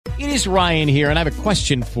It is Ryan here, and I have a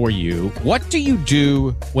question for you. What do you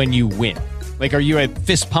do when you win? Like, are you a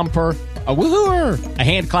fist pumper, a woohooer, a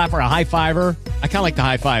hand clapper, a high fiver? I kind of like the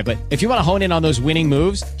high five, but if you want to hone in on those winning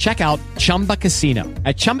moves, check out Chumba Casino.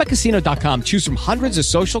 At ChumbaCasino.com, choose from hundreds of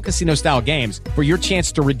social casino-style games for your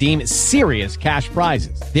chance to redeem serious cash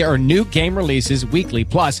prizes. There are new game releases weekly,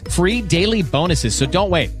 plus free daily bonuses. So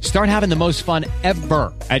don't wait. Start having the most fun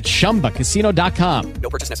ever at ChumbaCasino.com. No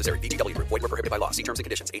purchase necessary. VGW. Void where prohibited by law. See terms and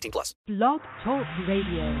conditions. 18 plus. Blog Talk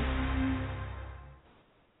Radio.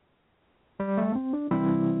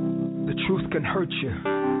 The truth can hurt you,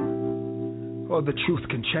 or the truth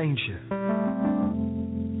can change you.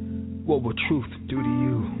 What will truth do to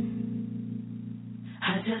you?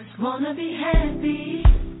 I just wanna be happy,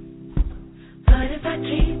 but if I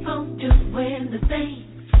keep on doing the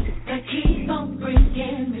things that keep on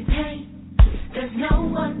bringing me pain, there's no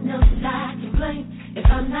one else I can blame if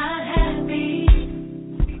I'm not happy.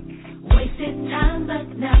 Wasted time,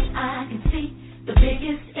 but now I can see the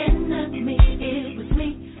biggest enemy, it was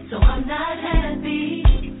me. So I'm not happy.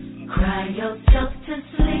 Cry yourself to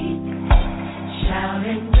sleep. Shout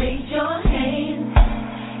and raise your hand.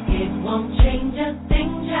 It won't change a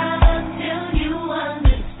thing, child, until you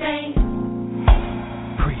understand.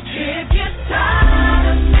 Preach. If you're tired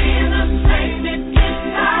of being the same, if you're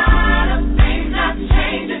tired of things not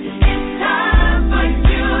changing, it's time for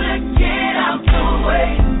you to get out the way.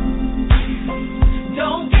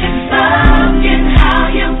 Don't get stuck in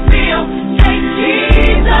how you feel. Take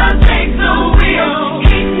Jesus takes the wheel.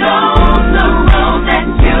 He knows the road that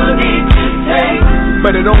you need to take.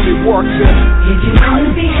 But it only works if you want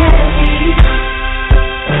to be happy.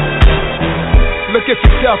 Look at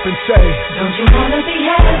yourself and say, don't you want to be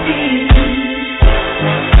happy?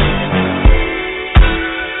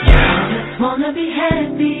 I just want to be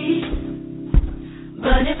happy.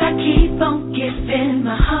 But if I keep on giving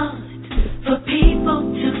my heart for people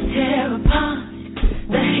to tear apart,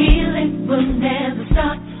 the healing will never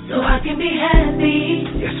start, so I can be happy.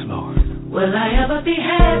 yes, Lord. Will I ever be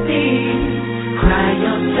happy? Cry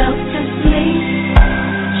yourself to sleep.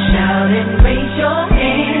 Shout and raise your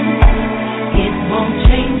hand. It won't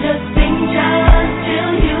change a thing, child,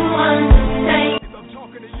 till you understand. If I'm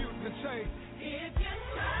talking to you, then say, If you're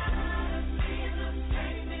tired of being the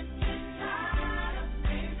same, if you're tired of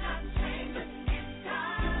things not changing, it's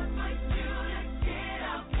time for you to get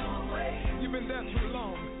out the way. you've been there too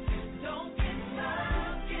long. Don't get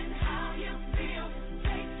stuck in how you feel.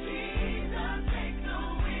 Take Jesus, take the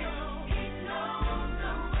wheel. He knows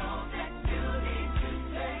the road that you need to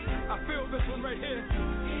take. I feel this one right here.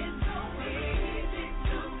 It's so easy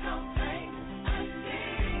to complain,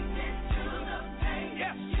 addicted to the pain.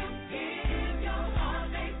 Yes. You give your heart,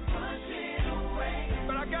 they push it away.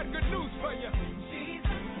 But I got good news for you.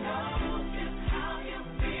 Jesus knows just how you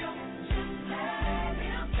feel. Just let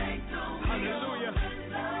him take the wheel. Hallelujah.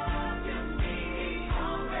 Love you need, he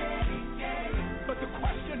already gave. But the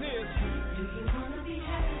question is, Do you want to be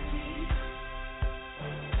happy?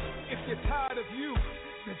 if you're tired of you,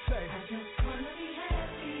 then say, I just want to be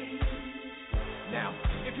happy. now,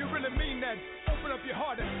 if you really mean that, open up your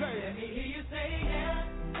heart and Let say, me hear you say yeah.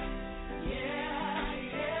 Yeah,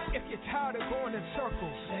 yeah. if you're tired of going in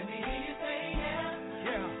circles, Let me hear you say yeah.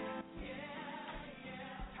 yeah, Yeah,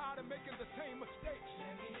 yeah. tired of making the same mistakes,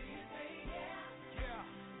 Let me hear you say yeah.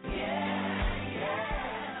 yeah, Yeah,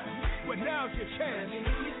 yeah. well, now's your Let chance. me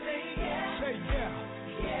hear you say yeah. Say yeah.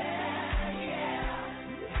 Yeah, yeah.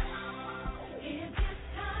 If you're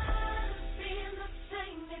tired of being the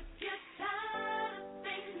same, if you're tired of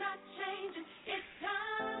things not changing, it's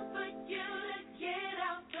time for you to get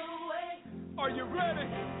out the way. Are you ready?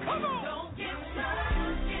 Come on. Don't get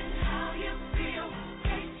stuck in how you feel.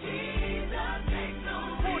 Take Jesus, take the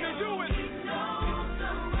wheel. Won't he do it? He knows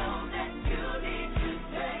the road that you need to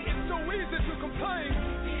take. It's so easy to complain.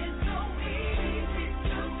 It's so easy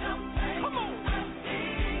to complain. Come on.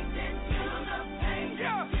 Addicted to the pain.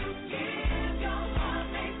 Yeah. You give your heart,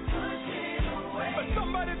 they push it away. But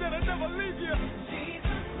somebody that'll never leave you.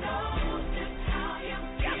 Jesus knows just how you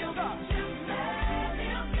feel. sir. Just let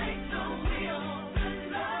him take the wheel. The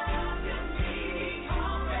love you need, he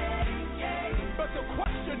already gave. But the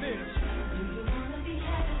question is, Do you want to be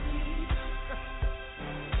happy?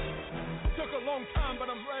 took a long time, but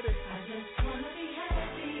I'm ready. I just want to be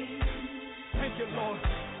happy. Thank you, Lord.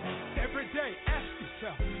 Every day, ask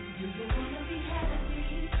yourself, Do you want to be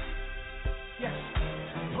happy? yes,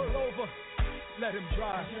 pull over, let him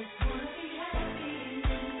drive. I just want to be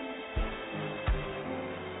happy.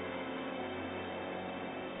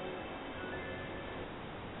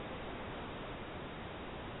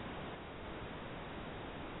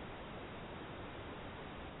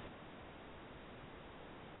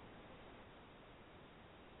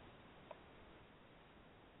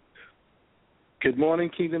 Good morning,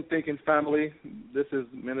 Kingdom Thinking family. This is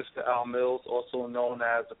Minister Al Mills, also known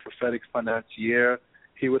as the Prophetic Financier.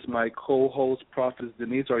 Here with my co-host, Prophetess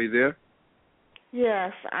Denise. Are you there?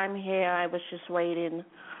 Yes, I'm here. I was just waiting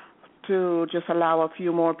to just allow a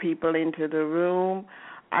few more people into the room.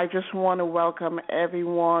 I just want to welcome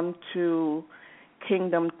everyone to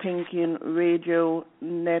Kingdom Thinking Radio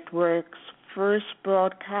Network's first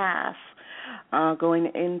broadcast going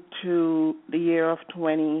into the year of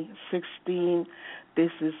 2016. This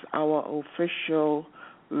is our official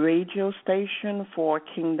radio station for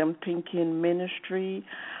Kingdom Thinking Ministry,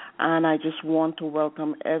 and I just want to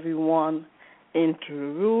welcome everyone into the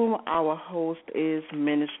room. Our host is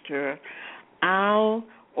Minister Al,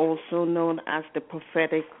 also known as the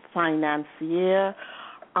Prophetic Financier.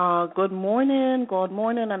 Good morning,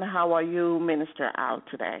 and how are you, Minister Al,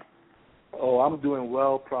 today? Oh, I'm doing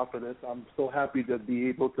well, Prophetess. I'm so happy to be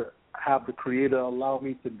able to have the Creator allow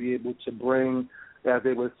me to be able to bring, as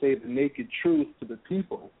they would say, the naked truth to the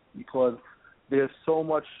people, because there's so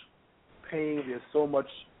much pain, there's so much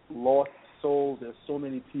lost souls, there's so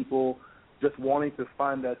many people just wanting to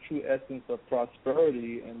find that true essence of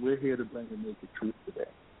prosperity, and we're here to bring the naked truth today.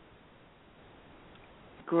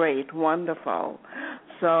 Great, wonderful.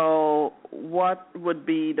 So what would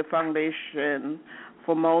be the foundation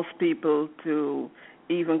for most people to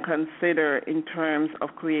even consider in terms of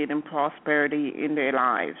creating prosperity in their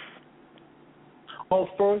lives? Well,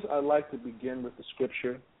 first, I'd like to begin with the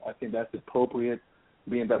scripture. I think that's appropriate,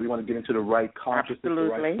 being that we want to get into the right consciousness,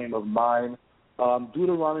 Absolutely. the right frame of mind.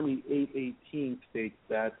 Deuteronomy 8:18 states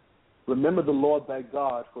that, remember the Lord thy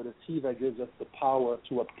God, for it is he that gives us the power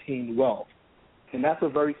to obtain wealth. And that's a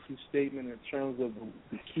very key statement in terms of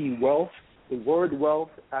the key wealth. The word wealth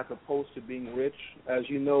as opposed to being rich. As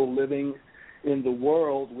you know, living in the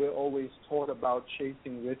world, we're always taught about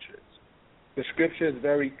chasing riches. The scripture is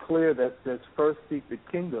very clear that says, first seek the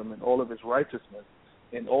kingdom and all of its righteousness,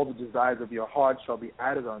 and all the desires of your heart shall be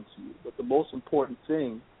added unto you. But the most important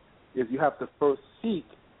thing is you have to first seek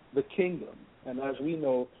the kingdom. And as we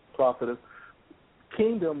know, prophetess,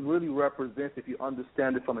 kingdom really represents, if you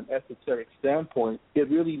understand it from an esoteric standpoint, it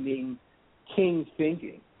really means king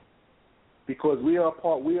thinking. Because we are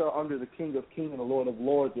under the King of Kings and the Lord of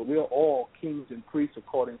Lords, but we are all kings and priests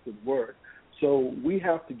according to the word. So we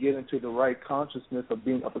have to get into the right consciousness of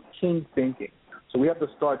being of a king thinking. So we have to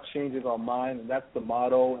start changing our mind, and that's the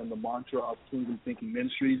motto and the mantra of Kingdom Thinking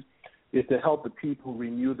Ministries, is to help the people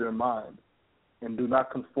renew their mind and do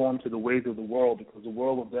not conform to the ways of the world, because the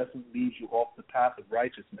world will definitely lead you off the path of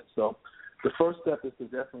righteousness. So the first step is to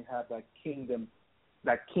definitely have that kingdom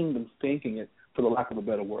thinking, it, for the lack of a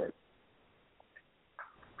better word.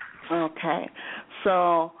 Okay.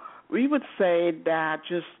 So we would say that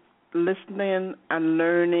just listening and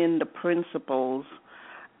learning the principles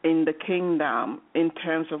in the kingdom in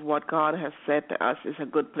terms of what God has said to us is a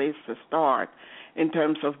good place to start in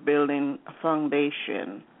terms of building a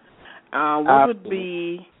foundation. What would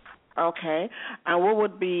be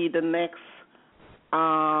the next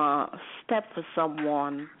step for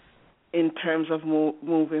someone in terms of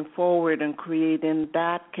moving forward and creating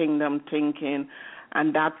that kingdom thinking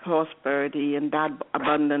and that prosperity and that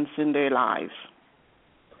abundance in their lives?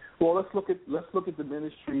 Well, let's look at the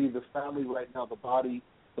ministry, the family right now, the body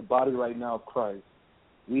right now of Christ.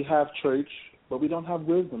 We have church, but we don't have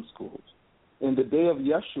wisdom schools. In the day of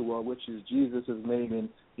Yeshua, which is Jesus' name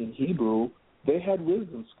in Hebrew, they had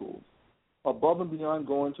wisdom schools. Above and beyond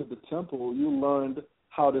going to the temple, you learned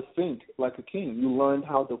how to think like a king. You learned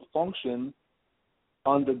how to function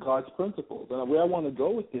under God's principles. And where I want to go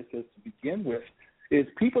with this is to begin with is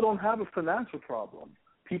people don't have a financial problem.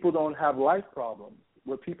 People don't have life problems.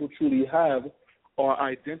 What people truly have are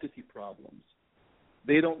identity problems.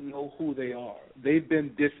 They don't know who they are. They've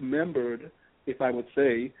been dismembered, if I would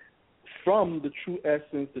say, from the true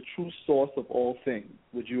essence, the true source of all things.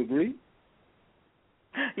 Would you agree?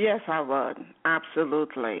 Yes, I would.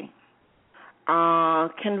 Absolutely.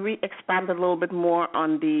 Can we expand a little bit more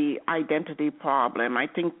on the identity problem? I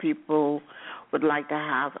think people would like to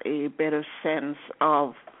have a better sense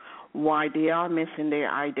of why they are missing their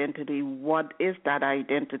identity. What is that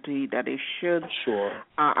identity that they should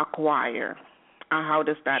acquire? How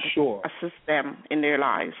does that assist them in their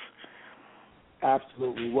lives?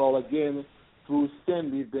 Absolutely. Well, again, through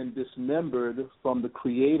sin, we've been dismembered from the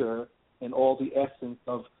Creator and all the essence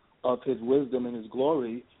of His wisdom and His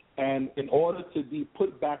glory. And in order to be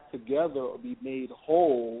put back together or be made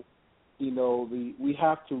whole, we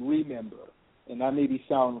have to remember. And that maybe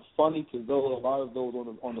sound funny to a lot of those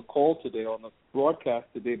on the call today, on the broadcast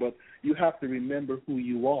today, but you have to remember who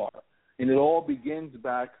you are. And it all begins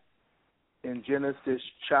back in Genesis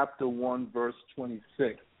chapter 1, verse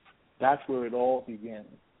 26. That's where it all began.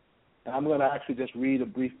 And I'm going to actually just read a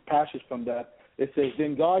brief passage from that. It says,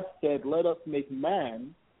 "Then God said, let us make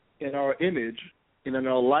man in our image and in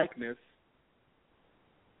our likeness,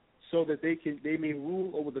 so that they may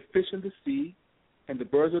rule over the fish in the sea and the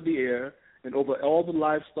birds of the air and over all the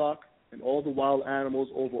livestock and all the wild animals,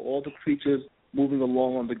 over all the creatures moving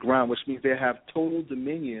along on the ground," which means they have total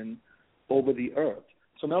dominion over the earth.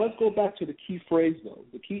 So now let's go back to the key phrase, though.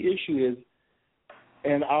 The key issue is,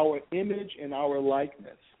 "and our image and our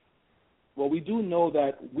likeness." Well, we do know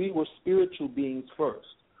that we were spiritual beings first.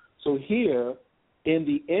 So here, in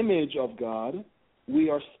the image of God, we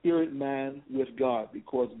are spirit man with God,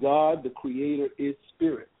 because God, the Creator, is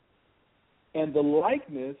spirit. And the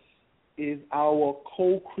likeness is our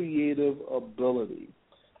co-creative ability.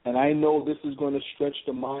 And I know this is going to stretch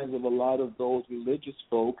the minds of a lot of those religious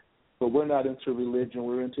folk, but we're not into religion,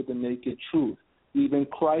 we're into the naked truth. Even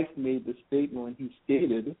Christ made the statement when he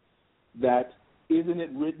stated that, "Isn't it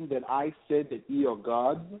written that I said that ye are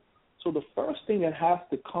gods?" So the first thing that has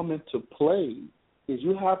to come into play is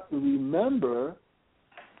you have to remember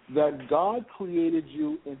that God created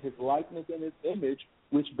you in his likeness and his image,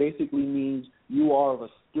 which basically means you are of a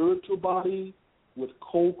spiritual body with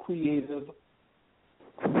co-creative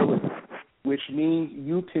ability, which means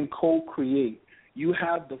you can co-create. You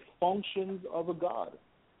have the functions of a God.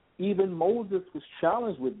 Even Moses was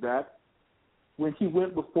challenged with that when he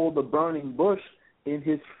went before the burning bush in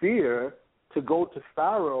his fear to go to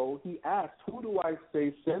Pharaoh. He asked, "Who do I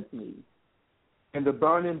say sent me?" And the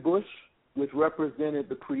burning bush, which represented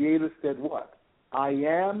the Creator, said what? "I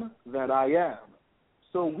am that I am."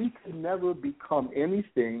 So we can never become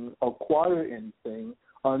anything, acquire anything,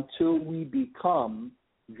 until we become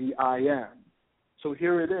the I am. So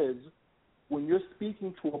here it is. When you're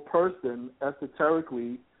speaking to a person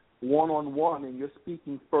esoterically, one-on-one, and you're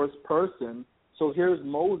speaking first person, so here's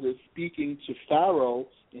Moses speaking to Pharaoh,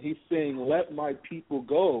 and he's saying, "Let my people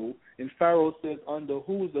go." And Pharaoh says, "Under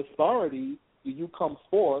whose authority do you come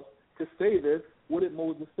forth to say this?" What did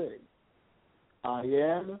Moses say? "I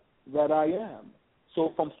am that I am." So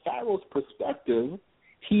from Pharaoh's perspective,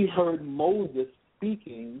 he heard Moses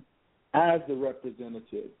speaking as the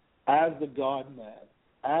representative, as the God-man,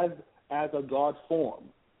 as a God form,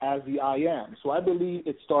 as the I am. So I believe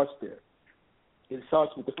it starts there. It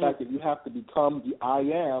starts with the fact that you have to become the I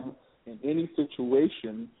am in any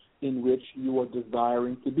situation in which you are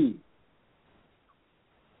desiring to be.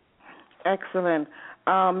 Excellent.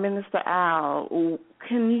 Minister Al,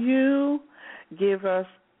 can you give us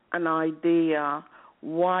an idea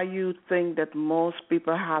why you think that most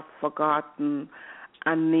people have forgotten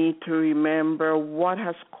and need to remember? What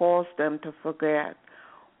has caused them to forget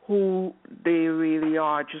who they really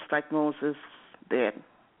are, just like Moses did?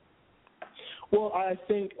 Well, I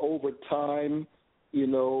think over time,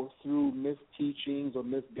 through misteachings or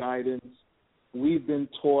misguidance, we've been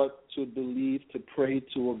taught to believe, to pray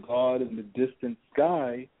to a God in the distant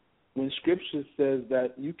sky, when Scripture says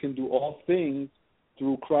that you can do all things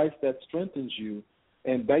through Christ that strengthens you.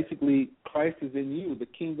 And basically, Christ is in you. The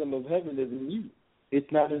kingdom of heaven is in you.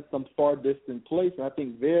 It's not in some far distant place. And I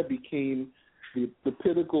think there became the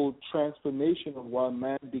pinnacle transformation of why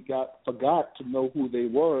man forgot to know who they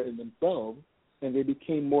were in themselves, and they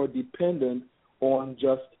became more dependent on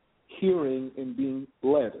just hearing and being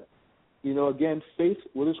led. Again, faith,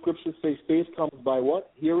 what does Scripture say? Faith comes by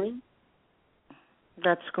what? Hearing?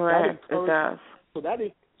 That's correct. It does. So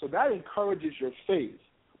that encourages your faith.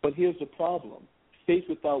 But here's the problem. Faith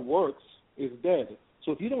without works is dead.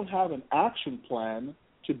 So if you don't have an action plan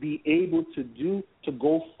to be able to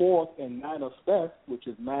go forth and manifest, which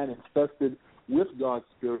is manifested with God's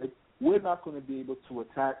Spirit, we're not going to be able to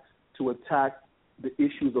attack the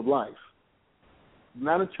issues of life.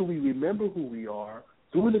 Not until we remember who we are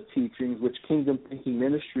through the teachings, which Kingdom Thinking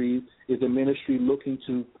Ministries is a ministry looking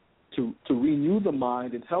to renew the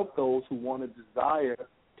mind and help those who want to desire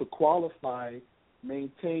to qualify,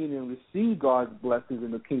 maintain, and receive God's blessings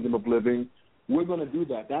in the kingdom of living. We're going to do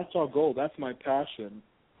that. That's our goal. That's my passion.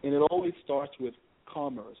 And it always starts with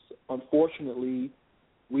commerce. Unfortunately,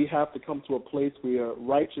 we have to come to a place where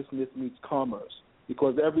righteousness meets commerce,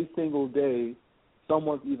 because every single day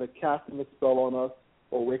someone's either casting a spell on us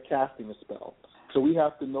or we're casting a spell. So we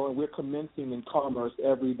have to know, and we're commencing in commerce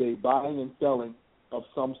every day, buying and selling of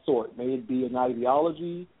some sort. May it be an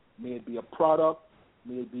ideology, may it be a product,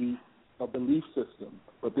 may it be a belief system.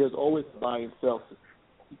 But there's always a buy and sell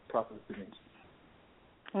process.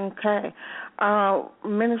 Okay.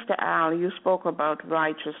 Minister Al, you spoke about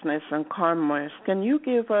righteousness and commerce. Can you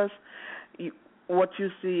give us what you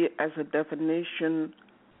see as a definition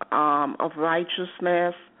of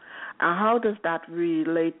righteousness. How does that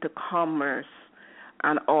relate to commerce,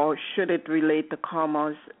 and or should it relate to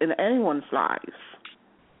commerce in anyone's lives?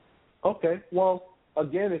 Okay, well,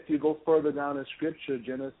 again, if you go further down in Scripture,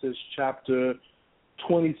 Genesis chapter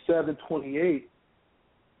 27, 28,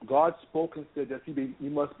 God spoke and said that you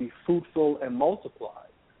must be fruitful and multiply.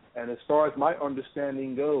 And as far as my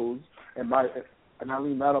understanding goes, and I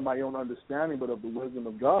mean not of my own understanding, but of the wisdom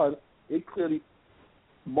of God, it clearly,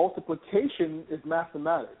 multiplication is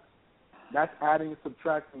mathematics. That's adding and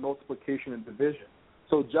subtracting, multiplication and division.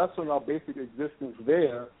 So just on our basic existence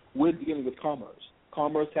there, we're dealing with commerce.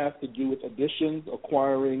 Commerce has to do with additions,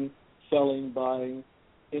 acquiring, selling, buying,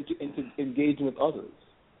 engaging with others.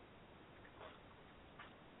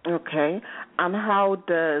 Okay. And how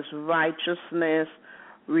does righteousness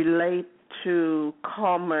relate to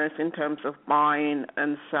commerce in terms of buying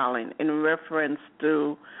and selling in reference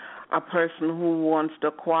to a person who wants to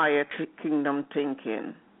acquire kingdom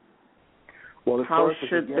thinking? Well, how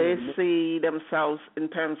should they see themselves in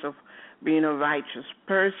terms of being a righteous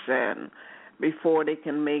person before they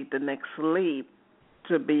can make the next leap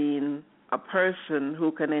to being a person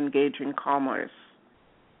who can engage in commerce?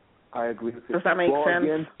 I agree with you. Does that make sense?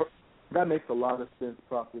 Again, that makes a lot of sense,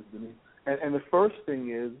 Prophet Denise. And the first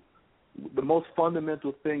thing is, the most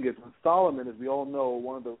fundamental thing is when Solomon, as we all know,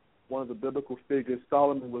 one of the biblical figures,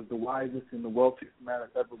 Solomon was the wisest and the wealthiest man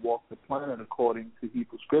that ever walked the planet according to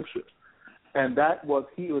Hebrew Scripture. And that was,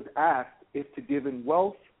 he was asked if to give in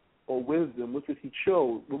wealth or wisdom, which would he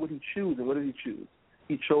chose? What would he choose, and what did he choose?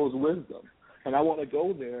 He chose wisdom. And I want to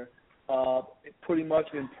go there pretty much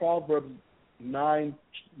in Proverbs 9,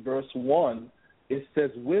 verse 1. It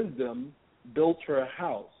says, wisdom built her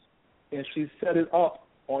house, and she set it up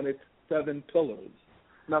on its 7 pillars.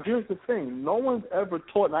 Now, here's the thing. No one's ever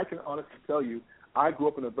taught, and I can honestly tell you, I grew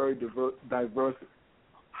up in a very diverse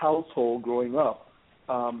household growing up.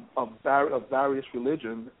 Of various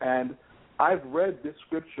religions, and I've read this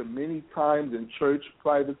scripture many times in church,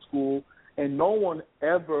 private school, and no one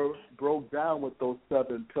ever broke down what those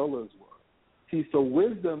 7 pillars were. See, so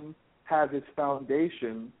wisdom has its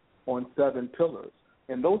foundation on 7 pillars,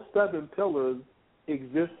 and those 7 pillars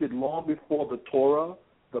existed long before the Torah,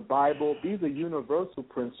 the Bible. These are universal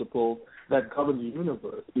principles that govern the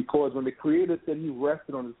universe, because when the Creator said He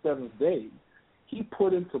rested on the 7th day, He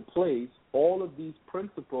put into place all of these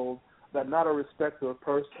principles that not a respecter of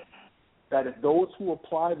person. That if those who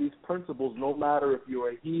apply these principles, no matter if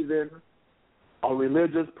you're a heathen, a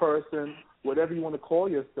religious person, whatever you want to call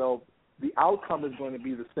yourself, the outcome is going to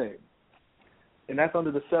be the same. And that's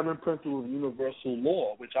under the 7 principles of universal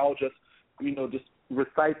law, which I'll just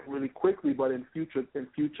recite really quickly, but in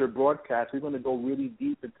future broadcasts, we're going to go really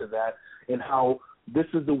deep into that and how this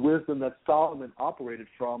is the wisdom that Solomon operated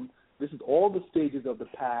from. This is all the stages of the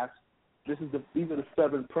past. These are the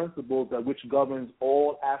 7 principles that which governs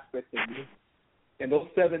all aspects of wisdom. And those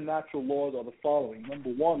 7 natural laws are the following.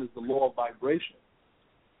 Number 1 is the law of vibration.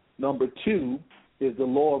 Number 2 is the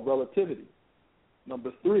law of relativity.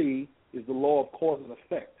 Number 3 is the law of cause and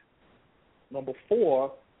effect. Number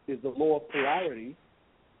 4 is the law of polarity.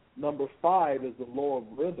 Number 5 is the law of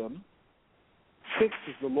rhythm. 6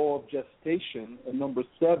 is the law of gestation. And number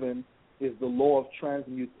 7 is the law of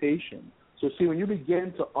transmutation. So see, when you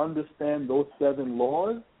begin to understand those 7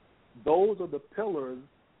 laws, those are the pillars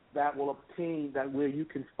that will obtain that where you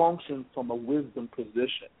can function from a wisdom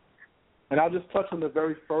position. And I'll just touch on the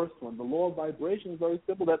very first one. The law of vibration is very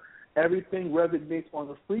simple, that everything resonates on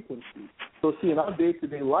a frequency. So see, in our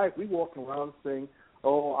day-to-day life, we walk around saying,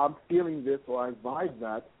 oh, I'm feeling this or I vibe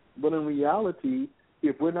that. But in reality,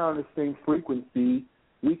 if we're not on the same frequency,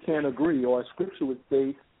 we can't agree. Or as Scripture would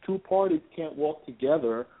say, 2 parties can't walk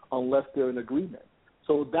together unless they're in agreement.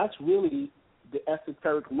 So that's really the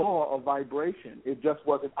esoteric law of vibration. It just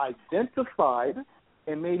wasn't identified,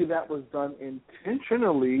 and maybe that was done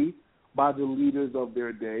intentionally by the leaders of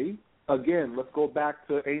their day. Again, let's go back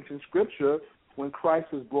to ancient Scripture. When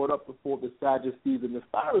Christ was brought up before the Sadducees and the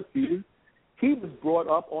Pharisees, he was brought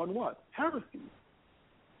up on what? Heresy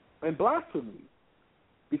and blasphemy,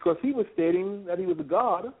 because he was stating that he was a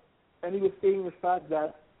God, and he was stating the fact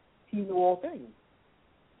that he knew all things.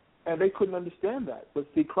 And they couldn't understand that. But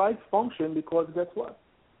see, Christ functioned because guess what?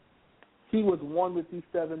 He was one with these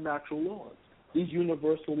 7 natural laws, these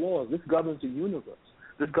universal laws. This governs the universe.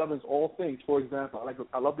 This governs all things. For example,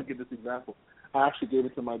 I love to give this example. I actually gave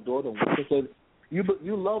it to my daughter once. I said, you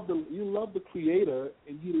love the Creator,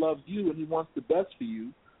 and He loves you, and He wants the best for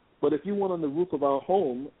you. But if you went on the roof of our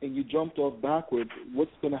home and you jumped off backwards,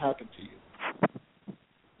 what's going to happen to you?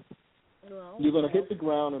 You're going to hit the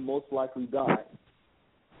ground and most likely die.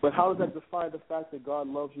 But how does that defy the fact that God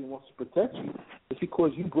loves you and wants to protect you? It's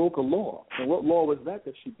because you broke a law. And what law was that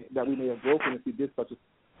that we may have broken if we did such a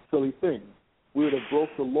silly thing? We would have broke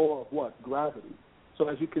the law of what? Gravity. So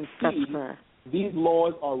as you can see, these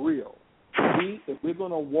laws are real. If we're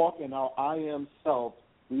going to walk in our I am self,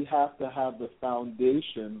 we have to have the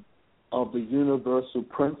foundation of the universal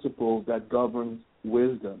principles that govern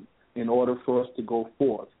wisdom in order for us to go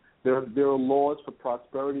forth. There are laws for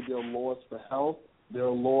prosperity. There are laws for health. There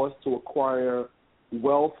are laws to acquire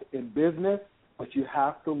wealth in business, but you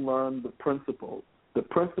have to learn the principles. The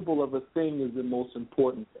principle of a thing is the most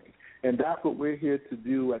important thing, and that's what we're here to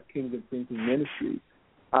do at Kingdom Thinking Ministry.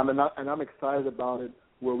 And I'm excited about it,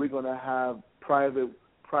 where we're going to have private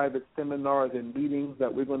seminars and meetings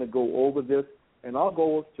that we're going to go over this, and our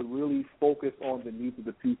goal is to really focus on the needs of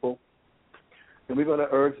the people. And we're going to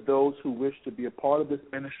urge those who wish to be a part of this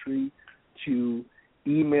ministry to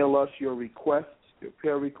email us your requests, your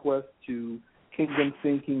prayer requests, to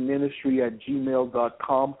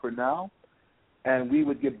kingdomthinkingministry@gmail.com for now. And we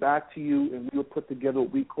would get back to you, and we would put together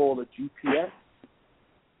what we call a GPS,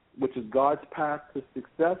 which is God's path to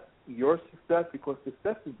success, your success, because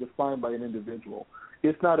success is defined by an individual.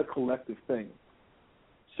 It's not a collective thing.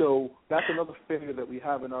 So that's another failure that we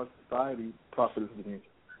have in our society, Prophetess Denise,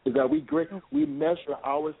 is that we measure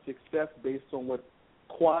our success based on what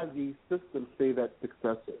quasi-systems say that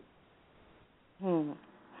success is.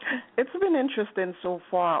 It's been interesting so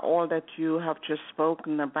far, all that you have just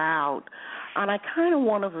spoken about. And I kind of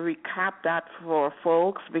want to recap that for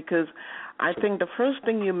folks, because I think the first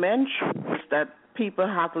thing you mentioned is that people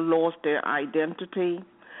have lost their identity.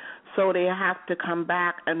 So they have to come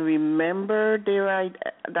back and remember their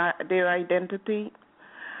identity,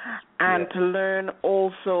 and to learn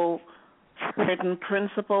also certain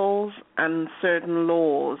principles and certain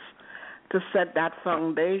laws to set that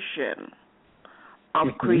foundation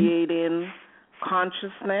of creating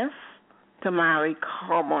consciousness to marry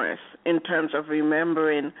commerce, in terms of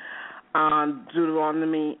remembering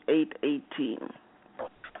Deuteronomy 8:18.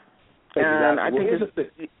 Exactly. And I think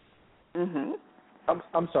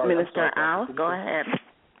I'm sorry. Minister Al, go ahead.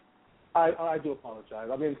 I do apologize.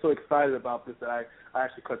 I'm getting so excited about this that I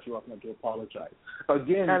actually cut you off, and I do apologize.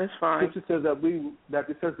 Again, that is fine. Scripture says that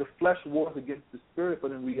it says the flesh wars against the spirit,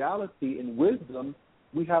 but in reality, in wisdom,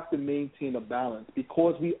 we have to maintain a balance,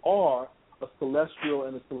 because we are a celestial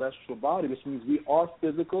and a celestial body, which means we are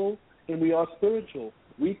physical and we are spiritual.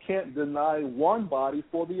 We can't deny one body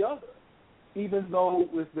for the other. Even though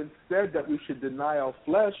it's been said that we should deny our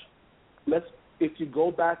flesh, if you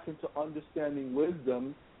go back into understanding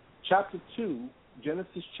wisdom,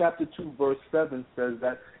 Genesis chapter 2, verse 7 says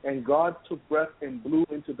that, and God took breath and blew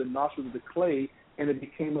into the nostrils of the clay, and it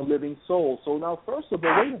became a living soul. So now, first of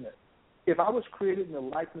all, wait a minute. If I was created in the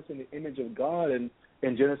likeness and the image of God, and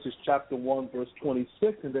in Genesis chapter 1, verse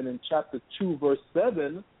 26, and then in chapter 2, verse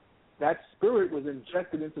 7, that spirit was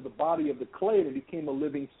injected into the body of the clay and it became a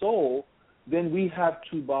living soul, then we have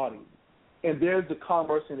two bodies. And there's the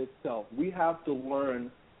commerce in itself. We have to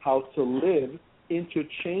learn how to live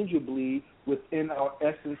interchangeably within our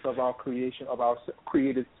essence of our creation, of our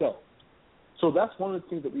created self. So that's one of the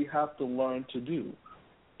things that we have to learn to do.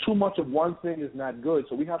 Too much of one thing is not good,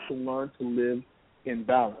 so we have to learn to live in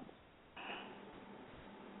balance.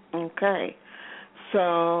 Okay.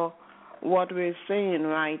 So what we're saying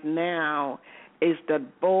right now is that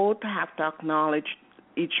both have to acknowledge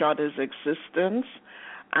each other's existence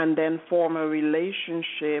and then form a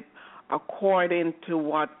relationship according to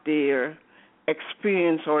what their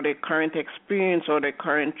experience or their current experience or their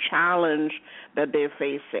current challenge that they're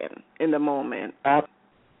facing in the moment.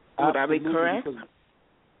 Would that be correct?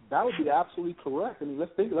 That would be absolutely correct. I mean,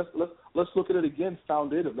 let's look at it again,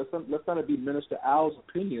 foundative. Let's not be Minister Al's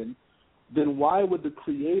opinion. Then why would the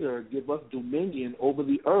Creator give us dominion over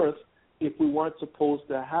the earth if we weren't supposed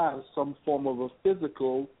to have some form of a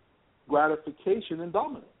physical gratification and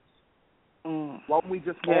dominance? Why wouldn't we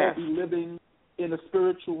just all be living in a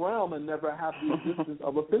spiritual realm and never have the existence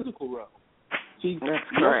of a physical realm? See,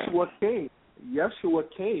 Yeshua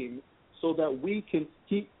came so that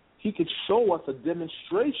he could show us a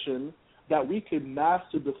demonstration that we could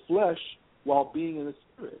master the flesh while being in the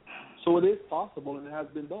spirit. So it is possible, and it has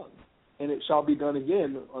been done. And it shall be done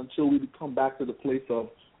again until we come back to the place of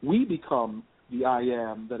we become the I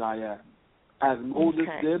am that I am, as Moses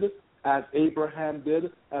did, as Abraham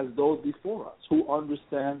did, as those before us who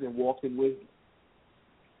understand and walk in wisdom.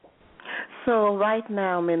 So right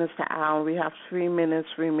now, Minister Al, we have 3 minutes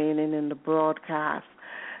remaining in the broadcast.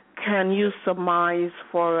 Can you surmise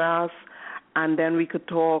for us, and then we could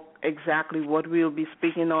talk exactly what we'll be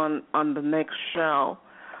speaking on the next show,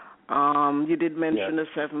 You did mention the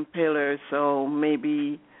 7 pillars, so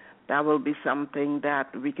maybe that will be something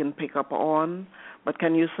that we can pick up on. But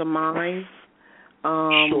can you summarize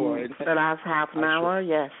Sure. the last half an hour?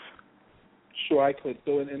 Yes. Sure, I could.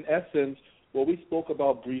 So in essence, what we spoke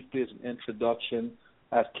about briefly as an introduction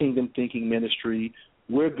as Kingdom Thinking Ministry,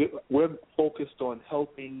 we're focused on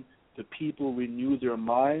helping the people renew their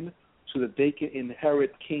mind so that they can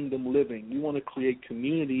inherit kingdom living. We want to create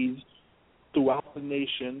communities throughout the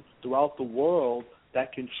nation, throughout the world,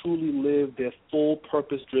 that can truly live their full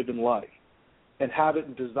purpose-driven life and have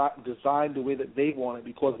it designed the way that they want it,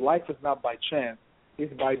 because life is not by chance,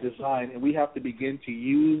 it's by design, and we have to begin to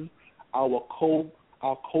use our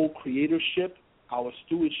co-creatorship, our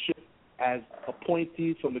stewardship as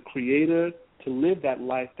appointees from the Creator to live that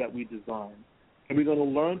life that we design. And we're going to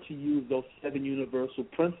learn to use those 7 universal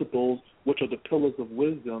principles, which are the pillars of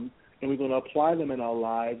wisdom, and we're going to apply them in our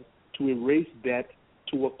lives to erase debt,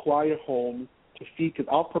 to acquire homes, to feed, because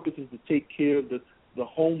our purpose is to take care of the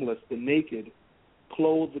homeless, the naked,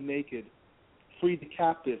 clothe the naked, free the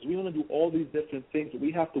captives. We want to do all these different things, but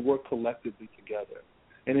we have to work collectively together.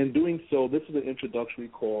 And in doing so, this is an introductory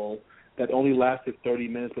call that only lasted 30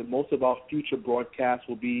 minutes, but most of our future broadcasts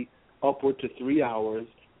will be upward to 3 hours.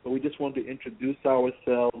 But we just wanted to introduce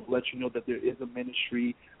ourselves, let you know that there is a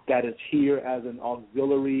ministry that is here as an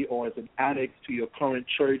auxiliary or as an annex to your current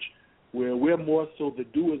church, where we're more so the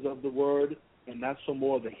doers of the word and not so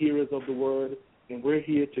more the hearers of the word. And we're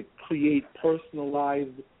here to create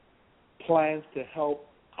personalized plans to help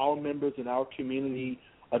our members in our community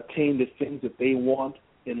attain the things that they want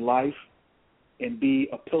in life and be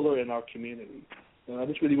a pillar in our community. And I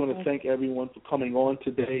just really want to thank everyone for coming on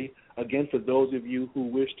today. Again, for those of you who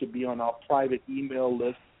wish to be on our private email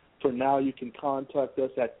list, for now you can contact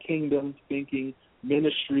us at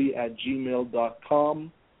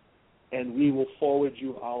kingdomthinkingministry@gmail.com, and we will forward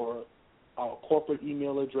you our corporate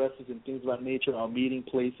email addresses and things of that nature, our meeting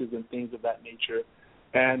places and things of that nature.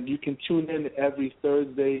 And you can tune in every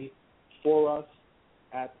Thursday for us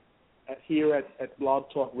here at Blog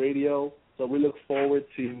Talk Radio. So we look forward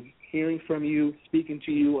to hearing from you, speaking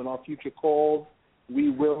to you on our future calls. We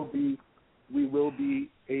will be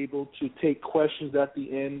able to take questions at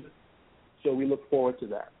the end. So we look forward to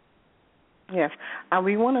that. Yes, and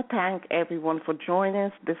we want to thank everyone for joining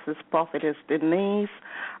us. This is Prophetess Denise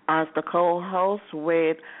as the co-host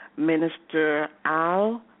with Minister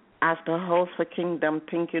Al as the host for Kingdom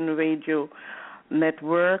Thinking Radio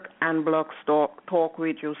Network and Blog Talk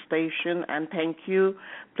Radio Station. And thank you.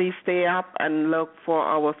 Please stay up and look for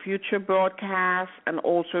our future broadcasts. And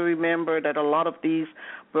also remember that a lot of these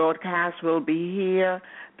broadcasts will be here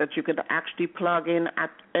that you could actually plug in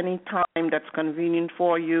at any time that's convenient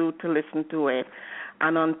for you to listen to it.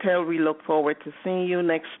 And until we look forward to seeing you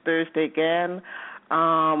next Thursday again,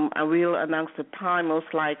 and we'll announce the time.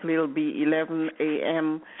 Most likely it'll be 11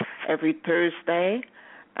 a.m. every Thursday.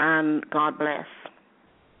 And God bless.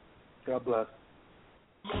 God bless.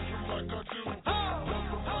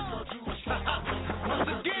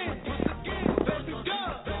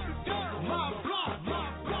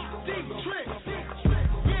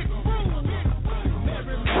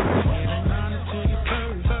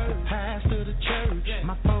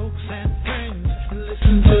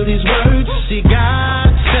 Listen to these words. See, God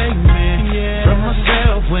save me from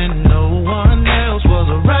myself when no one else was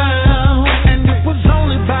around. And it was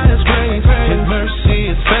only by His grace, His mercy,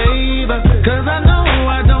 His favor. 'Cause I know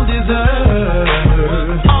I don't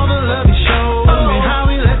deserve all the love He showed me, how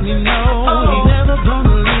He let me know He never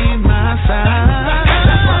gonna leave my side.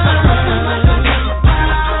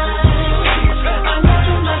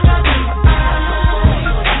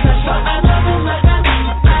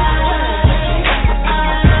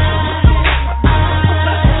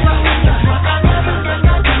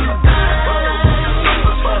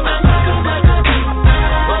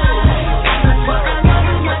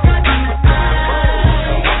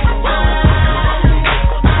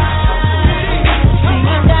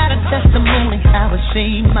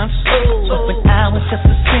 Saved my soul when I was just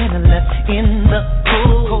a sinner left in the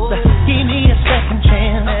cold. Give me a second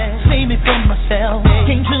chance, save me from myself.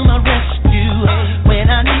 Came to my rescue when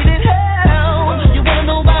I needed help. You wanna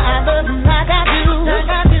know why I love Him like I do?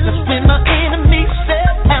 'Cause when my enemy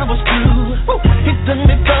said I was through, He took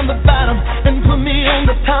me from the bottom and put me on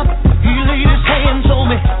the top. He laid His hands on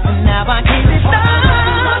me, and now I can't be stopped.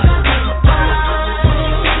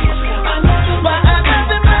 Why I love Him like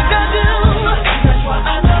I do? That's why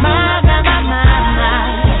I love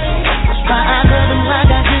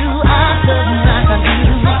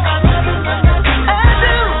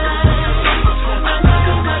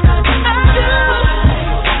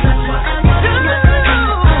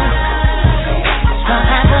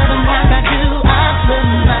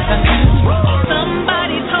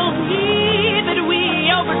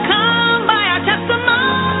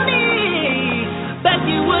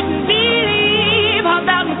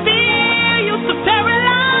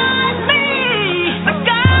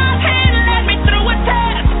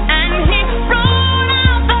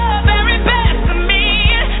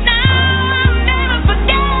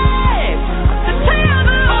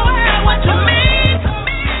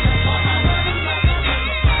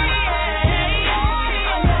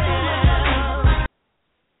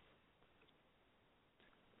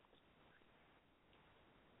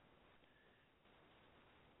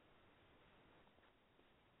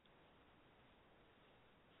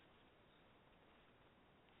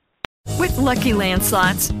With Lucky Land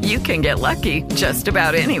Slots, you can get lucky just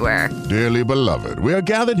about anywhere. Dearly beloved, we are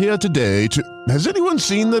gathered here today to... Has anyone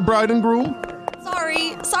seen the bride and groom?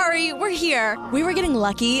 Sorry, we're here. We were getting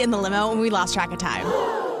lucky in the limo and we lost track of time.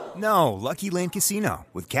 No, Lucky Land Casino,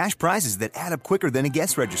 with cash prizes that add up quicker than a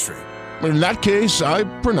guest registry. In that case, I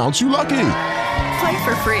pronounce you lucky. Play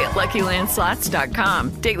for free at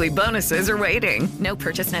LuckyLandSlots.com. Daily bonuses are waiting. No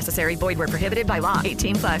purchase necessary. Void where prohibited by law.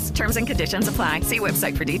 18+. Terms and conditions apply. See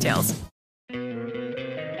website for details.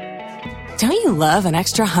 Don't you love an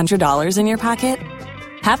extra $100 in your pocket?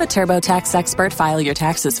 Have a TurboTax expert file your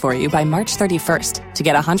taxes for you by March 31st to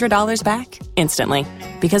get $100 back instantly.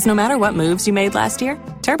 Because no matter what moves you made last year,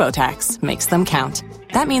 TurboTax makes them count.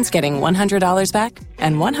 That means getting $100 back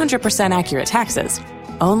and 100% accurate taxes,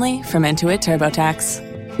 only from Intuit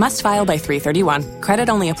TurboTax. Must file by 3/31. Credit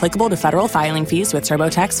only applicable to federal filing fees with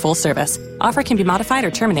TurboTax full service. Offer can be modified or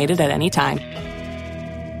terminated at any time.